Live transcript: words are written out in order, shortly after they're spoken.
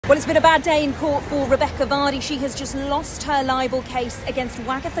Well, it's been a bad day in court for Rebekah Vardy. She has just lost her libel case against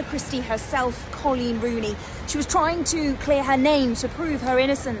Wagatha Christie herself, Coleen Rooney. She was trying to clear her name to prove her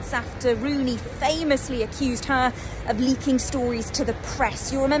innocence after Rooney famously accused her of leaking stories to the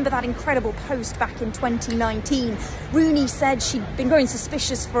press. You'll remember that incredible post back in 2019. Rooney said she'd been growing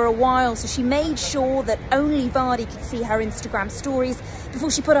suspicious for a while, so she made sure that only Vardy could see her Instagram stories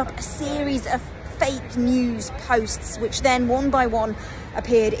before she put up a series of fake news posts, which then one by one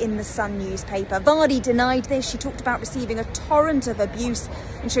appeared in the Sun newspaper. Vardy denied this. She talked about receiving a torrent of abuse,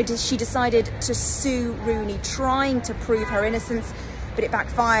 and she decided to sue Rooney, trying to prove her innocence, but it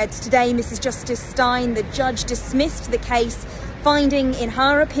backfired. Today, Mrs. Justice Stein, the judge, dismissed the case, finding, in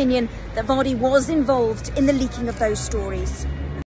her opinion, that Vardy was involved in the leaking of those stories.